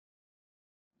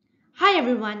Hi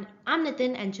everyone, I'm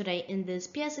Nithin and today in this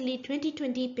PSLE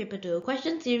 2020 Paper 2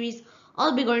 question series,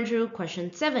 I'll be going through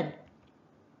question 7.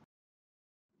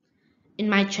 In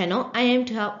my channel, I aim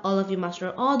to help all of you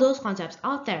master all those concepts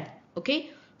out there. Okay,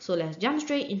 so let's jump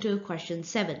straight into question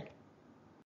 7.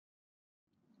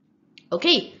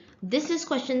 Okay, this is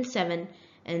question 7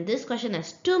 and this question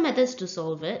has two methods to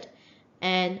solve it,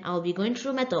 and I'll be going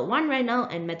through method 1 right now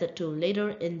and method 2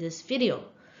 later in this video.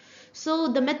 So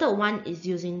the method 1 is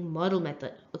using model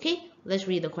method. Okay, let's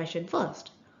read the question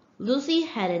first. Lucy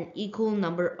had an equal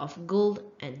number of gold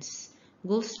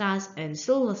stars and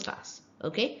silver stars.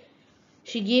 Okay,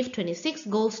 she gave 26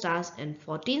 gold stars and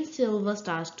 14 silver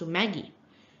stars to Maggie.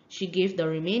 She gave the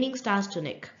remaining stars to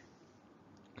Nick.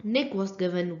 Nick was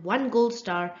given 1 gold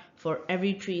star for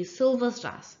every 3 silver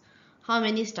stars. How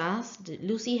many stars did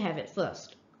Lucy have at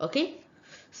first? Okay,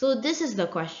 so this is the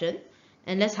question.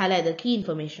 And let's highlight the key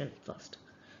information first.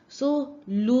 So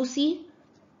Lucy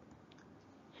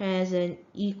has an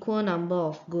equal number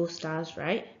of gold stars,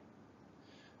 right?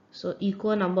 So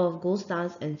equal number of gold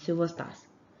stars and silver stars.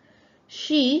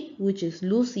 She, which is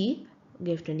Lucy,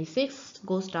 gave 26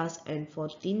 gold stars and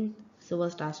 14 silver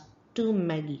stars to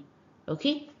Maggie.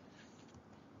 Okay?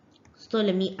 So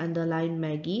let me underline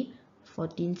Maggie,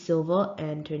 14 silver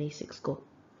and 26 gold.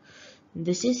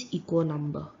 This is equal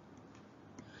number.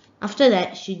 After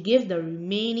that, she gave the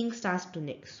remaining stars to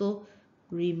Nick. So,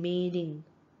 remaining.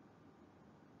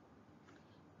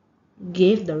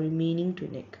 Gave the remaining to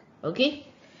Nick. Okay?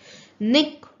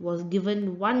 Nick was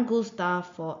given 1 gold star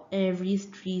for every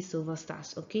 3 silver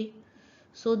stars. Okay?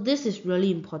 So, this is really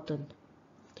important.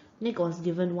 Nick was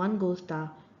given 1 gold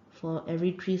star for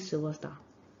every 3 silver stars.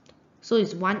 So,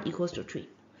 it's 1 equals to 3.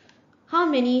 How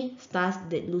many stars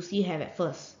did Lucy have at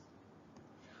first?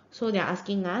 So, they're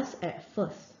asking us at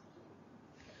first.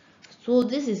 So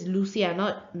this is Lucy and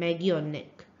not Maggie or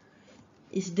Nick.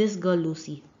 It's this girl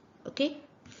Lucy. Okay.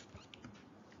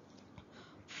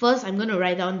 First, I'm going to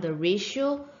write down the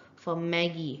ratio for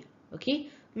Maggie. Okay.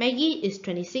 Maggie is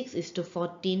 26 is to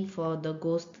 14 for the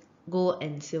gold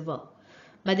and silver.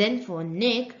 But then for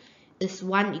Nick, is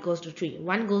 1 equals to 3.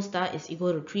 1 gold star is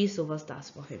equal to 3 silver stars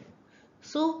for him.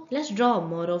 So let's draw a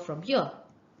model from here.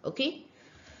 Okay.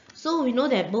 So we know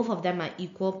that both of them are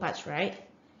equal parts, right?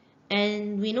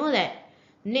 And we know that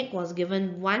Nick was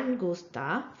given 1 gold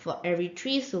star for every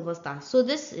 3 silver stars. So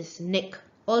this is Nick.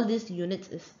 All these units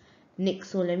is Nick.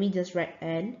 So let me just write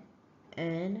N.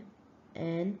 And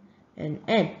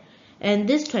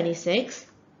this 26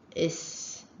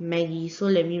 is Maggie. So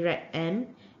let me write M.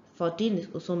 14 is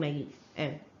also Maggie.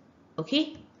 M.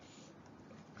 Okay.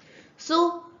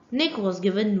 So Nick was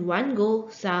given 1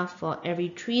 gold star for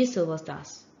every 3 silver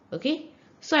stars. Okay.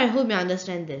 So I hope you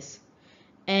understand this.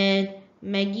 And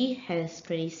Maggie has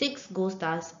 26 gold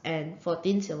stars and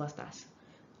 14 silver stars.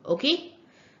 Okay?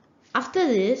 After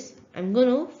this, I'm going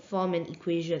to form an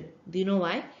equation. Do you know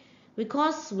why?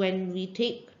 Because when we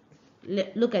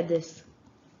look at this.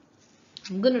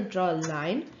 I'm going to draw a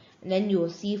line and then you will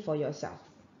see for yourself.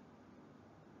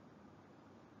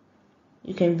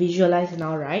 You can visualize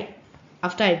now, right?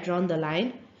 After I've drawn the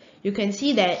line, you can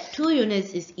see that 2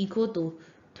 units is equal to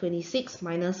 26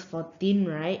 minus 14,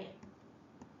 right?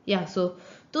 Yeah, so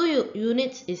 2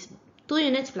 units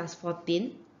plus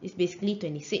 14 is basically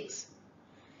 26.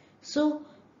 So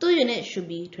 2 units should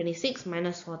be 26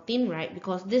 minus 14, right?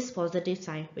 Because this positive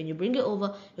sign, when you bring it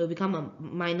over, it will become a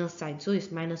minus sign. So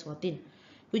it's minus 14,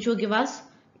 which will give us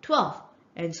 12.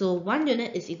 And so 1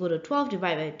 unit is equal to 12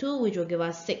 divided by 2, which will give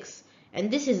us 6.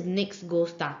 And this is Nick's gold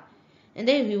star. And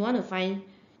then if we want to find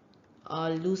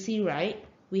Lucy, right,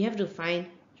 we have to find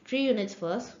 3 units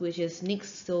first, which is Nick's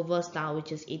silver star,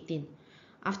 which is 18.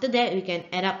 After that, we can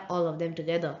add up all of them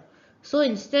together. So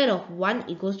instead of 1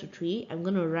 equals to 3, I'm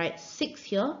going to write 6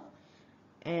 here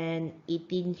and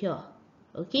 18 here.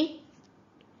 Okay?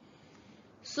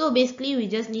 So basically, we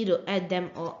just need to add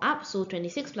them all up. So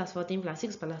 26 plus 14 plus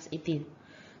 6 plus 18.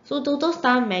 So total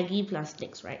star Maggie plus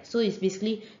Nick's, right? So it's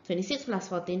basically 26 plus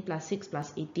 14 plus 6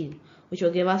 plus 18, which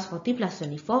will give us 40 plus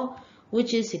 24,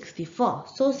 which is 64.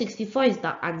 So 64 is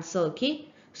the answer, okay?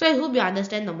 So I hope you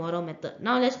understand the model method.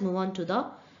 Now let's move on to the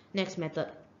next method.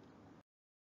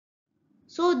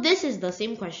 So this is the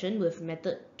same question with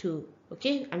method 2,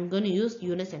 okay? I'm going to use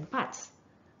units and parts.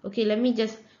 Okay, let me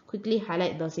just quickly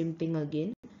highlight the same thing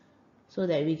again so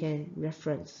that we can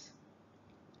reference.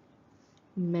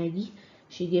 Maggie,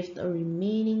 she gave the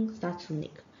remaining stars to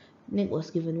Nick. Nick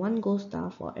was given 1 gold star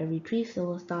for every 3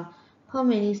 silver stars. How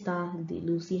many stars did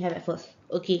Lucy have at first?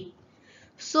 Okay,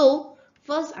 so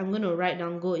first I'm going to write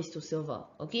down gold is to silver.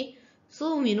 Okay,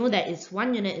 So we know that it's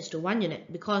 1 unit is to 1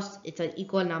 unit because it's an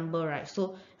equal number, right?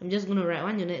 So I'm just going to write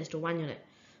 1 unit is to 1 unit.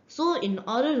 So in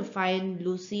order to find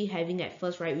Lucy having at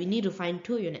first, right, we need to find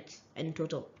 2 units in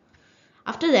total.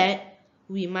 After that,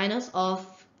 we minus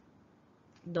off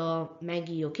the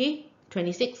Maggie, okay?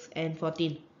 26 and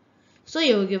 14. So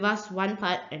it will give us 1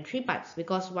 part and 3 parts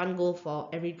because 1 go for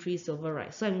every 3 silver,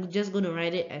 right? So I'm just going to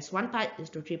write it as 1 part is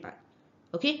to 3 part,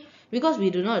 okay? Because we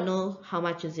do not know how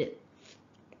much is it.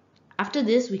 After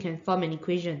this, we can form an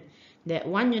equation that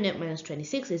 1 unit minus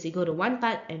 26 is equal to 1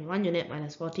 part and 1 unit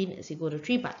minus 14 is equal to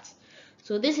 3 parts.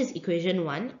 So this is equation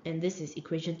 1 and this is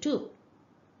equation 2.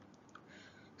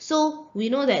 So we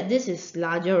know that this is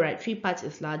larger, right? 3 parts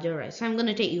is larger, right? So I'm going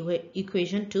to take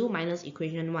equation 2 minus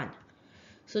equation 1.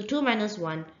 So 2 minus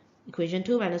 1, equation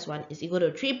 2 minus 1 is equal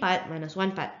to 3 part minus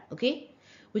 1 part, okay?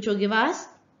 Which will give us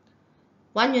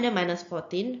 1 unit minus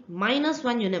 14 minus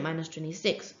 1 unit minus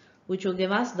 26, which will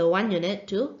give us the 1 unit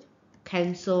to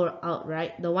cancel out,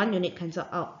 right? The 1 unit cancel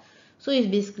out. So it's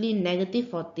basically negative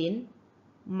 14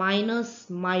 minus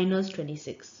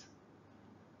 26,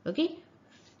 okay?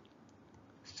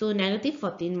 So negative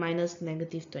 14 minus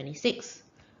negative 26.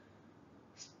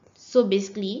 So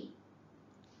basically,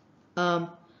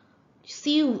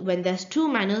 see when there's 2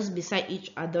 minus beside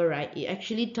each other, right, it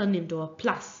actually turned into a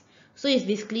plus. So it's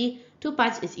basically 2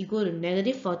 parts is equal to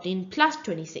negative 14 plus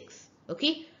 26,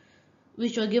 okay,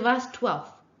 which will give us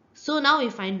 12. So now we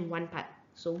find 1 part.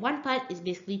 So 1 part is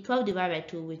basically 12 divided by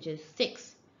 2, which is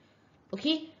 6,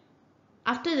 okay.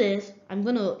 After this, I'm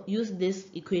going to use this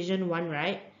equation 1,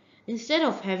 right? Instead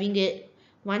of having it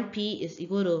 1p is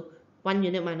equal to 1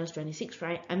 unit minus 26,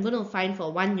 right? I'm going to find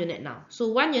for 1 unit now. So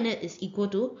 1 unit is equal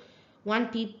to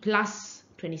 1p plus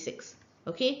 26,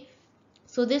 okay?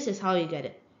 So this is how you get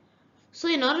it. So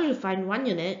in order to find 1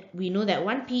 unit, we know that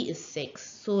 1p is 6.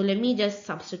 So let me just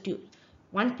substitute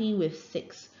 1p with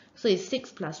 6. So it's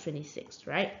 6 plus 26,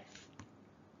 right?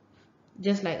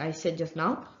 Just like I said just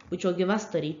now, which will give us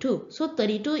 32. So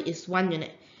 32 is 1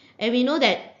 unit. And we know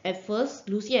that at first,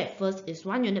 Lucy at first is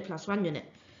 1 unit plus 1 unit,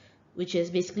 which is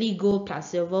basically gold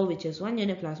plus silver, which is 1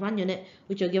 unit plus 1 unit,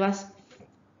 which will give us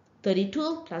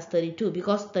 32 plus 32,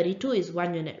 because 32 is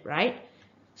 1 unit, right?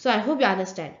 So I hope you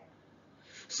understand.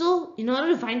 So in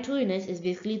order to find 2 units, is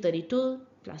basically 32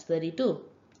 plus 32,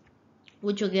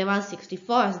 which will give us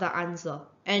 64 as the answer.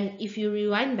 And if you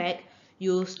rewind back,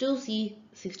 you'll still see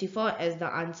 64 as the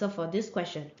answer for this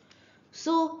question.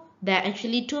 So there are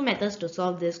actually 2 methods to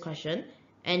solve this question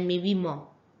and maybe more,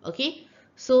 okay?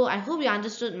 So I hope you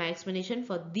understood my explanation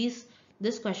for this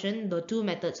question, the 2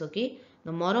 methods, okay?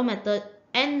 The model method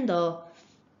and the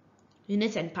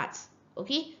units and parts,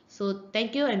 okay? So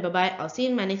thank you and bye-bye. I'll see you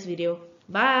in my next video.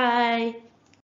 Bye!